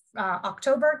in the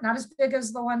October, not as big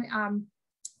as the one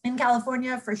in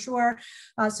California for sure,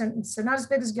 so not as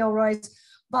big as Gilroy's,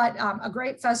 but a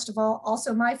great festival.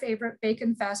 Also my favorite,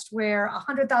 Bacon Fest, where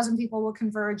 100,000 people will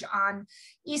converge on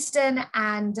Easton,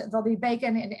 and there'll be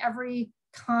bacon in every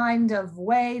kind of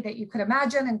way that you could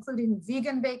imagine, including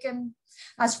vegan bacon.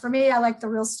 As for me, I like the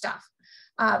real stuff.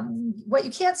 What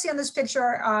you can't see on this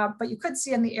picture, but you could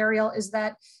see in the aerial, is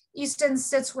that Easton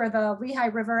sits where the Lehigh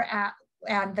River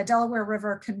and the Delaware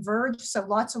River converge, so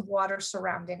lots of water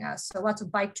surrounding us. So lots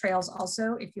of bike trails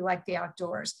also, if you like the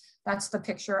outdoors. That's the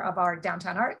picture of our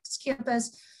downtown arts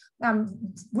campus.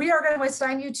 We are going to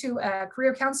assign you to a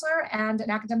career counselor and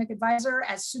an academic advisor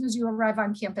as soon as you arrive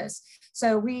on campus.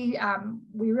 So we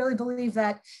really believe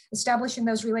that establishing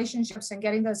those relationships and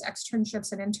getting those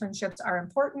externships and internships are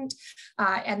important.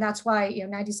 And that's why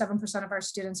 97% of our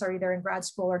students are either in grad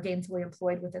school or gainfully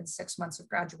employed within 6 months of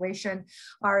graduation.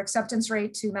 Our acceptance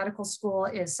rate to medical school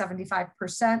is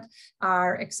 75%.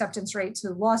 Our acceptance rate to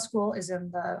law school is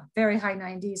in the very high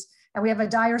 90s. And we have a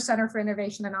Dyer Center for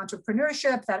Innovation and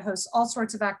Entrepreneurship that hosts all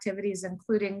sorts of activities,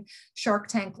 including Shark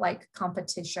Tank-like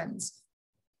competitions.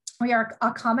 We are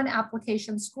a common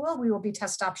application school. We will be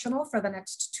test optional for the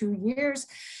next 2 years.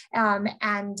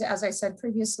 And as I said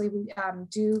previously, we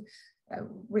do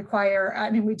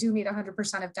we do meet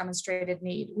 100% of demonstrated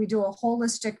need. We do a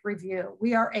holistic review.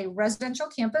 We are a residential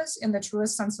campus in the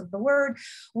truest sense of the word,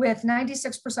 with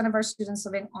 96% of our students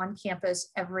living on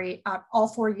campus all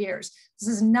 4 years. This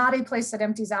is not a place that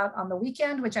empties out on the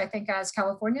weekend, which I think as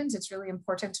Californians, it's really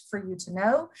important for you to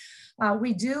know.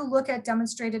 We do look at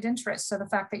demonstrated interest. So the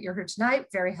fact that you're here tonight,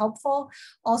 very helpful.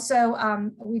 Also,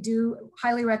 we do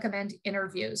highly recommend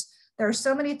interviews. There are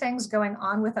so many things going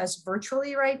on with us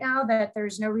virtually right now that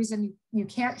there's no reason you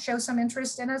can't show some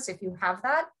interest in us if you have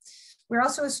that. We're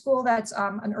also a school that's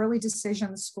an early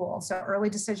decision school. So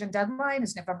early decision deadline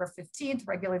is November 15th,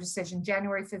 regular decision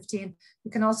January 15th.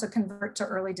 You can also convert to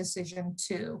early decision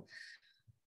too.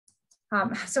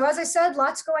 So as I said,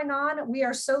 lots going on. We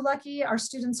are so lucky. Our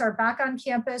students are back on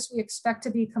campus. We expect to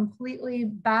be completely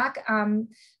back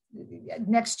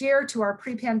next year to our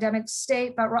pre-pandemic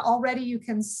state, but already you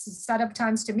can set up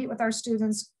times to meet with our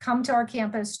students, come to our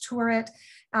campus, tour it,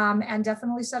 and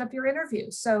definitely set up your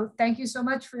interviews. So thank you so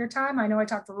much for your time. I know I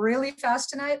talked really fast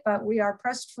tonight, but we are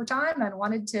pressed for time and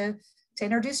wanted to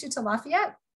introduce you to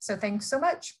Lafayette. So thanks so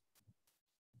much.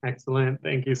 Excellent.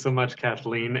 Thank you so much,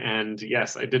 Kathleen. And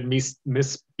yes, I did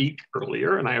misspeak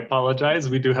earlier, and I apologize.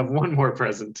 We do have one more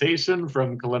presentation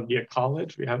from Columbia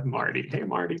College. We have Marty. Hey,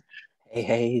 Marty.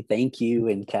 Hey, thank you.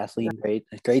 And Kathleen,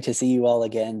 great to see you all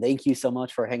again. Thank you so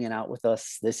much for hanging out with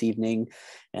us this evening.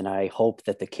 And I hope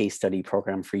that the case study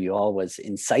program for you all was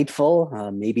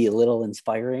insightful, maybe a little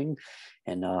inspiring,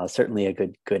 and certainly a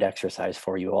good exercise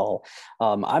for you all.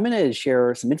 I'm going to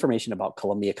share some information about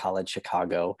Columbia College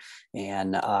Chicago.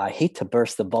 And I hate to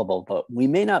burst the bubble, but we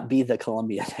may not be the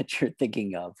Columbia that you're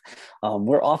thinking of.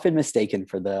 We're often mistaken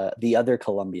for the other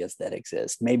Columbias that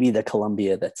exist, maybe the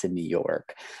Columbia that's in New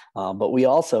York. But we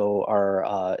also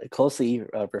are closely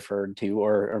referred to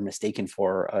or mistaken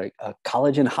for a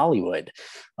college in Hollywood.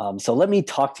 So let me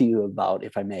talk to you about,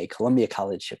 if I may, Columbia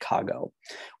College Chicago.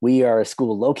 We are a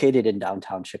school located in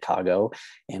downtown Chicago,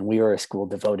 and we are a school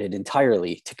devoted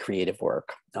entirely to creative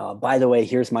work. By the way,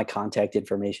 here's my contact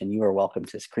information. You are welcome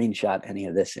to screenshot any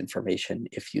of this information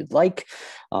if you'd like.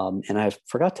 And I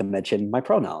forgot to mention my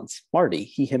pronouns, Marty,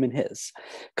 he, him, and his.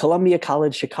 Columbia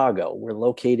College Chicago, we're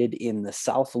located in the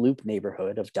South Loop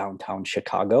neighborhood of downtown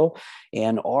Chicago,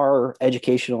 and our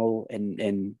educational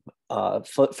and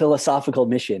philosophical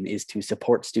mission is to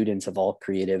support students of all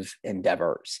creative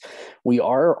endeavors. We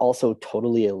are also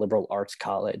totally a liberal arts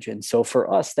college. And so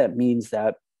for us, that means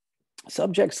that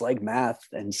subjects like math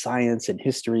and science and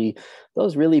history,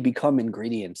 those really become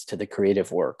ingredients to the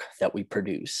creative work that we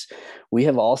produce. We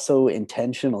have also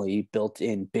intentionally built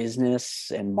in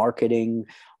business and marketing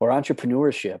or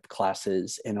entrepreneurship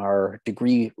classes in our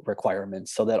degree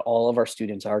requirements so that all of our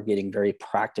students are getting very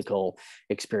practical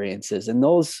experiences. And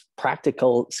those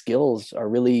practical skills are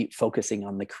really focusing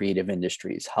on the creative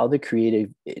industries, how the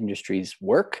creative industries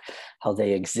work, how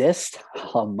they exist,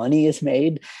 how money is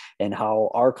made, and how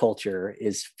our culture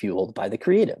is fueled by the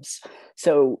creatives.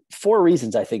 So 4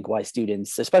 reasons, I think, why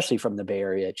students, especially from the Bay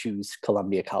Area, choose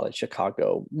Columbia College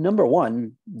Chicago. Number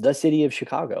one, the city of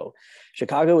Chicago.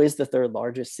 Chicago is the 3rd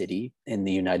largest city in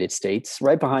the United States,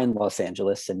 right behind Los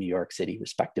Angeles and New York City,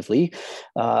 respectively.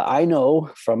 I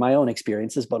know from my own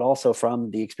experiences, but also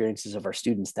from the experiences of our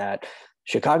students, that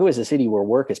Chicago is a city where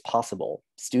work is possible.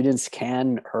 Students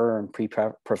can earn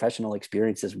pre-professional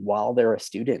experiences while they're a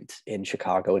student in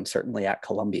Chicago and certainly at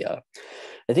Columbia.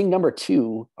 I think number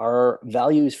 2 are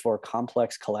values for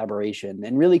complex collaboration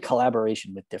and really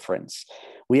collaboration with difference.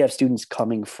 We have students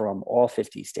coming from all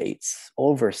 50 states,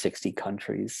 over 60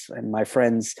 countries. And my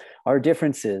friends, our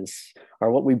differences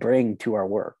are what we bring to our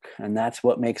work. And that's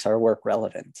what makes our work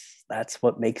relevant. That's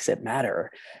what makes it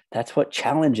matter. That's what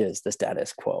challenges the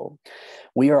status quo.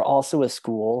 We are also a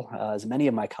school, as many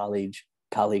of my colleagues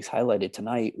colleagues highlighted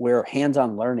tonight, where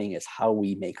hands-on learning is how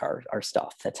we make our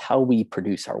stuff. That's how we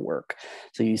produce our work.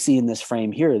 So you see in this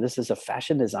frame here, this is a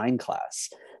fashion design class.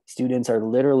 Students are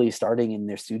literally starting in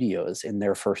their studios in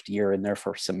their first year, in their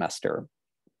first semester.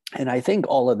 And I think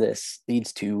all of this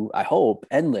leads to, I hope,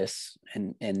 endless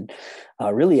and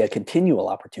really a continual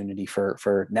opportunity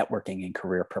for networking and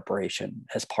career preparation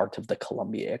as part of the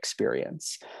Columbia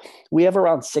experience. We have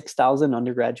around 6,000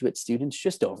 undergraduate students,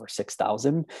 just over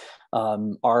 6,000.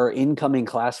 Our incoming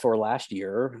class for last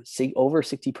year, over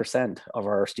 60% of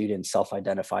our students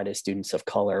self-identified as students of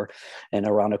color, and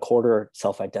around a quarter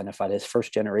self-identified as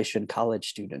first-generation college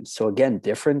students. So again,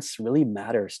 difference really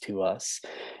matters to us.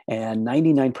 And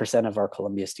 99% of our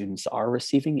Columbia students are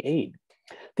receiving aid.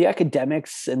 The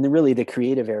academics and really the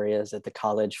creative areas at the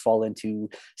college fall into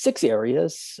 6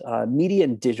 areas: media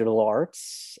and digital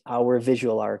arts, our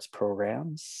visual arts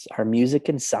programs, our music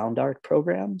and sound art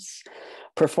programs,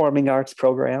 performing arts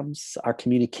programs, our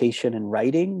communication and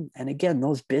writing, and again,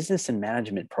 those business and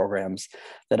management programs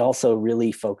that also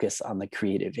really focus on the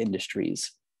creative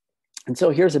industries. And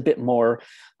so here's a bit more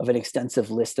of an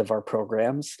extensive list of our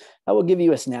programs. I will give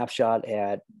you a snapshot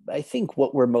at, I think,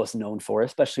 what we're most known for,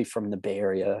 especially from the Bay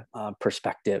Area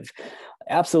perspective.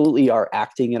 Absolutely our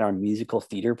acting and our musical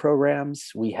theater programs.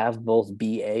 We have both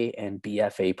BA and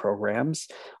BFA programs,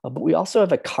 but we also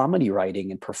have a comedy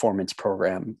writing and performance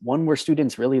program, one where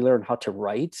students really learn how to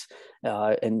write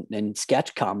and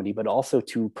sketch comedy, but also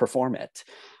to perform it.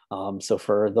 So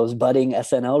for those budding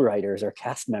SNL writers or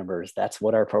cast members, that's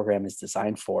what our program is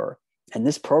designed for. And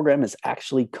this program is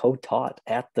actually co-taught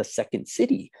at the Second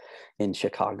City in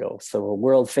Chicago. So a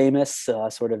world famous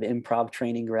sort of improv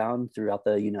training ground throughout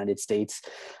the United States.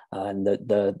 And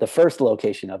the first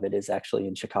location of it is actually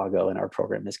in Chicago, and our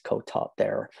program is co-taught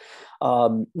there.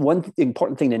 One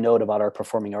important thing to note about our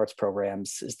performing arts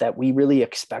programs is that we really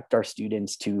expect our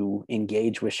students to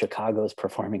engage with Chicago's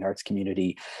performing arts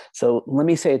community. So let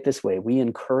me say it this way: we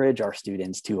encourage our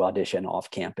students to audition off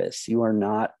campus. You are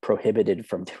not prohibited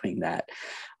from doing that.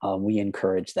 We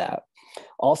encourage that.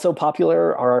 Also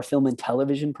popular are our film and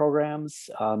television programs,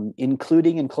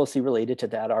 including and closely related to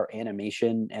that our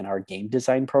animation and our game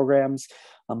design programs,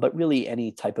 but really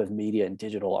any type of media and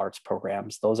digital arts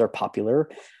programs. Those are popular.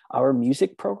 Our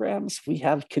music programs, we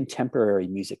have contemporary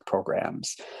music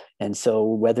programs. And so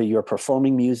whether you're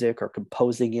performing music or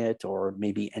composing it or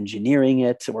maybe engineering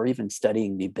it or even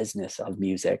studying the business of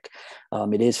music,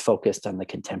 it is focused on the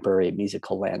contemporary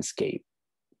musical landscape.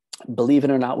 Believe it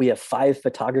or not, we have 5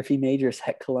 photography majors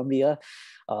at Columbia.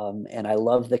 And I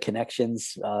love the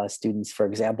connections, students, for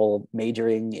example,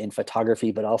 majoring in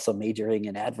photography, but also majoring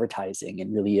in advertising,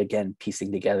 and really, again,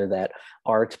 piecing together that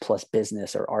art plus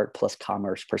business or art plus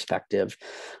commerce perspective.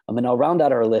 And I'll round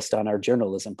out our list on our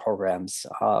journalism programs,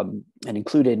 and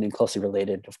included and closely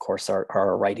related, of course,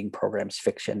 our writing programs,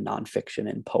 fiction, nonfiction,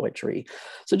 and poetry.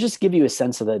 So just give you a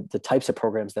sense of the types of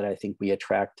programs that I think we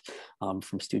attract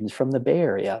from students from the Bay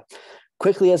Area.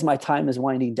 Quickly, as my time is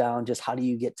winding down, just how do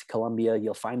you get to Columbia?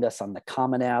 You'll find us on the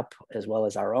Common App as well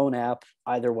as our own app.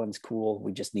 Either one's cool.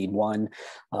 We just need one.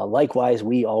 Likewise,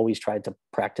 we always try to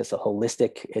practice a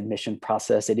holistic admission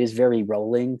process. It is very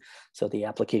rolling. So the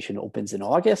application opens in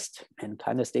August and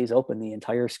kind of stays open the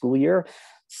entire school year.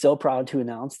 So proud to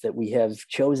announce that we have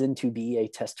chosen to be a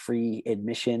test-free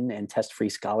admission and test-free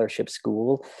scholarship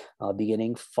school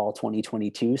beginning fall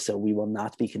 2022. So we will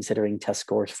not be considering test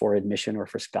scores for admission or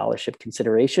for scholarship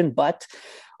consideration, but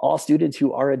all students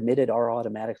who are admitted are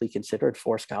automatically considered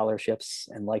for scholarships,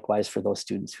 and likewise for those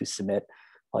students who submit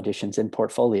auditions and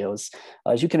portfolios.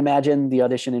 As you can imagine, the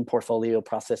audition and portfolio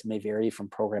process may vary from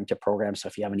program to program. So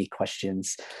if you have any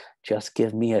questions, just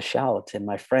give me a shout. And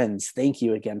my friends, thank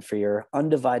you again for your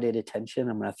undivided attention.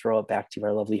 I'm going to throw it back to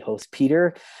our lovely host,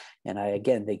 Peter. And I,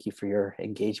 again, thank you for your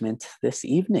engagement this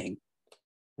evening.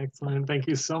 Excellent. Thank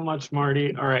you so much,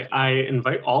 Marty. All right, I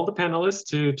invite all the panelists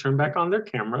to turn back on their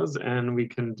cameras, and we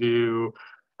can do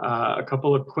a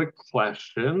couple of quick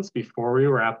questions before we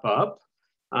wrap up.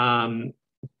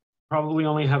 Probably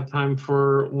only have time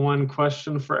for one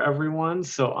question for everyone,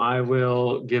 so I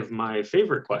will give my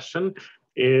favorite question.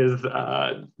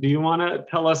 Do you want to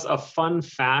tell us a fun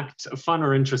fact, a fun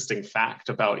or interesting fact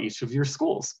about each of your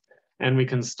schools? And we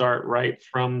can start right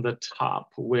from the top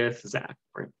with Zach.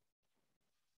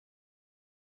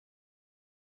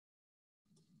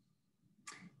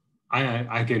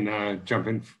 I can jump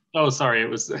in. Oh, sorry, it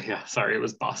was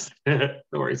Boss. No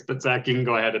worries, but Zach, you can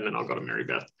go ahead and then I'll go to Mary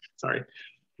Beth. Sorry.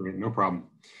 Great, no problem.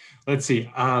 Let's see,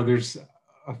 there's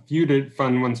a few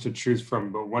fun ones to choose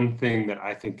from, but one thing that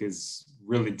I think is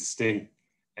really distinct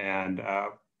and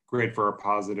great for our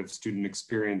positive student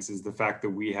experience is the fact that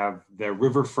we have the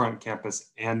riverfront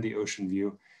campus and the ocean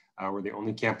view. We're the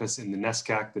only campus in the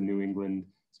NESCAC, the New England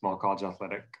Small College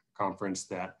Athletic Conference,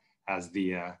 that has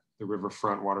the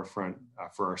riverfront, waterfront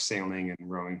for our sailing and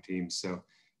rowing teams. So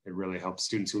it really helps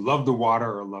students who love the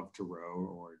water or love to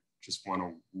row or just want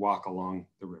to walk along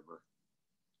the river.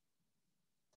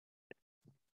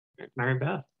 Mary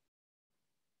Beth.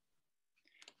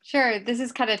 Sure, this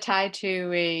is kind of tied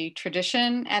to a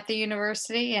tradition at the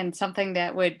university and something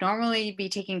that would normally be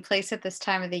taking place at this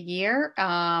time of the year.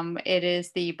 It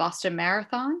is the Boston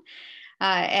Marathon.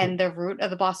 And the route of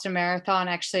the Boston Marathon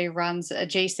actually runs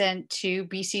adjacent to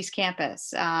BC's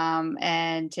campus.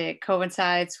 And it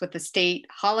coincides with the state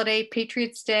holiday,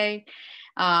 Patriots Day.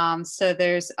 So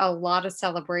there's a lot of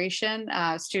celebration.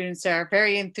 Students are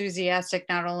very enthusiastic,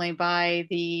 not only by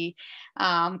the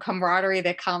camaraderie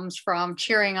that comes from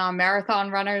cheering on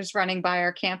marathon runners running by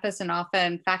our campus, and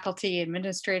often faculty,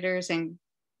 administrators, and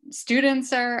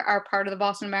students are part of the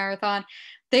Boston Marathon.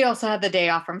 They also have the day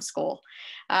off from school.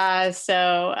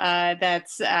 So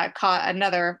that's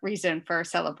another reason for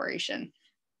celebration.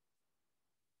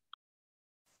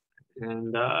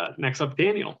 And next up,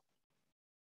 Daniel.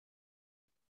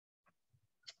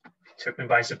 Took me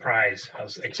by surprise. I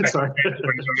was expecting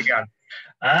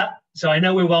so I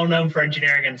know we're well known for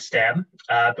engineering and STEM,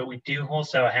 but we do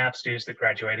also have students that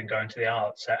graduate and go into the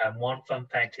arts. And one fun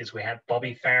fact is we have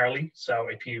Bobby Farrelly. So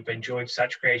if you've enjoyed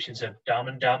such creations of Dumb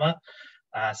and Dumber,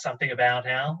 Something About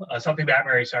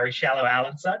Mary, Shallow Al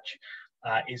and such,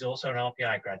 is also an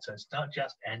RPI grad. So it's not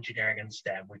just engineering and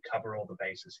STEM. We cover all the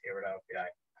bases here at RPI.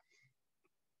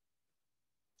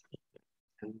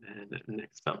 And then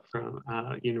next up from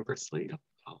University of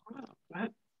Colorado. Go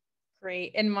ahead.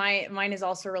 Great. And mine is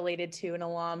also related to an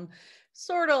alum,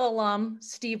 sort of alum.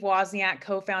 Steve Wozniak,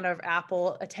 co-founder of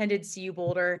Apple, attended CU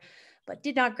Boulder, but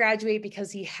did not graduate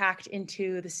because he hacked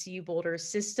into the CU Boulder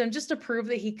system just to prove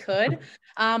that he could.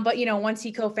 But once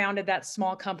he co-founded that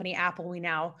small company, Apple, we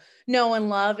now know and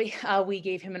love, we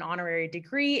gave him an honorary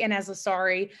degree. And as a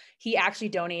sorry, he actually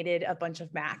donated a bunch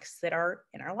of Macs that are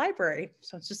in our library.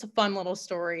 So it's just a fun little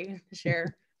story to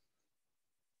share.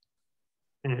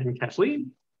 And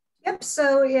Kathleen. Yep,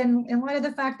 so in light of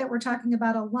the fact that we're talking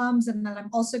about alums, and then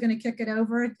I'm also going to kick it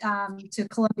over to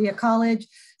Columbia College.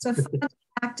 So fun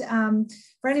fact,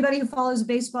 for anybody who follows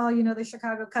baseball, the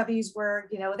Chicago Cubbies were,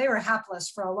 they were hapless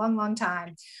for a long, long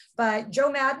time. But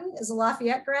Joe Madden is a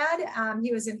Lafayette grad.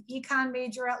 He was an econ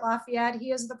major at Lafayette. He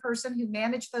is the person who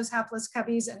managed those hapless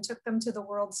Cubbies and took them to the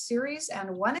World Series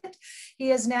and won it.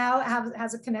 He is now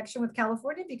has a connection with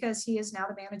California because he is now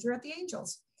the manager at the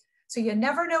Angels. So you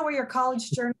never know where your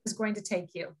college journey is going to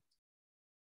take you.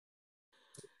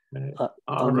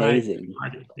 Amazing.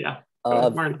 Right. Yeah.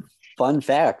 Fun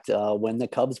fact, when the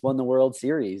Cubs won the World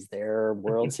Series, their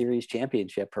World Series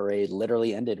championship parade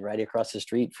literally ended right across the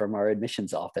street from our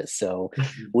admissions office. So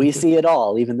we see it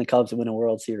all, even the Cubs win a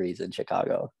World Series in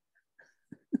Chicago.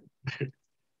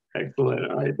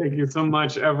 Excellent. All right. Thank you so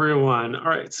much, everyone. All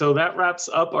right. So that wraps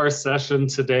up our session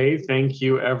today. Thank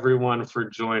you, everyone, for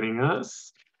joining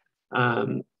us.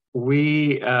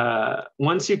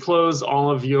 Once you close all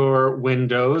of your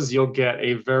windows, you'll get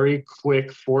a very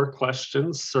quick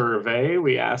 4-question survey.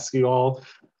 We ask you all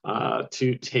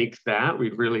to take that.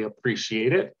 We'd really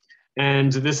appreciate it.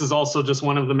 And this is also just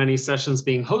one of the many sessions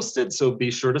being hosted, so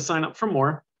be sure to sign up for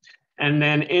more. And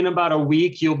then in about a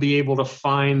week, you'll be able to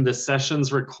find the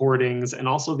sessions recordings and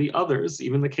also the others,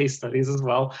 even the case studies as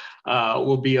well,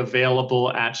 will be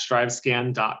available at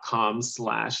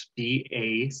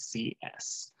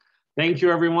strivescan.com/BACS. Thank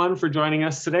you, everyone, for joining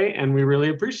us today, and we really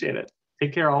appreciate it.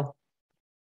 Take care, all.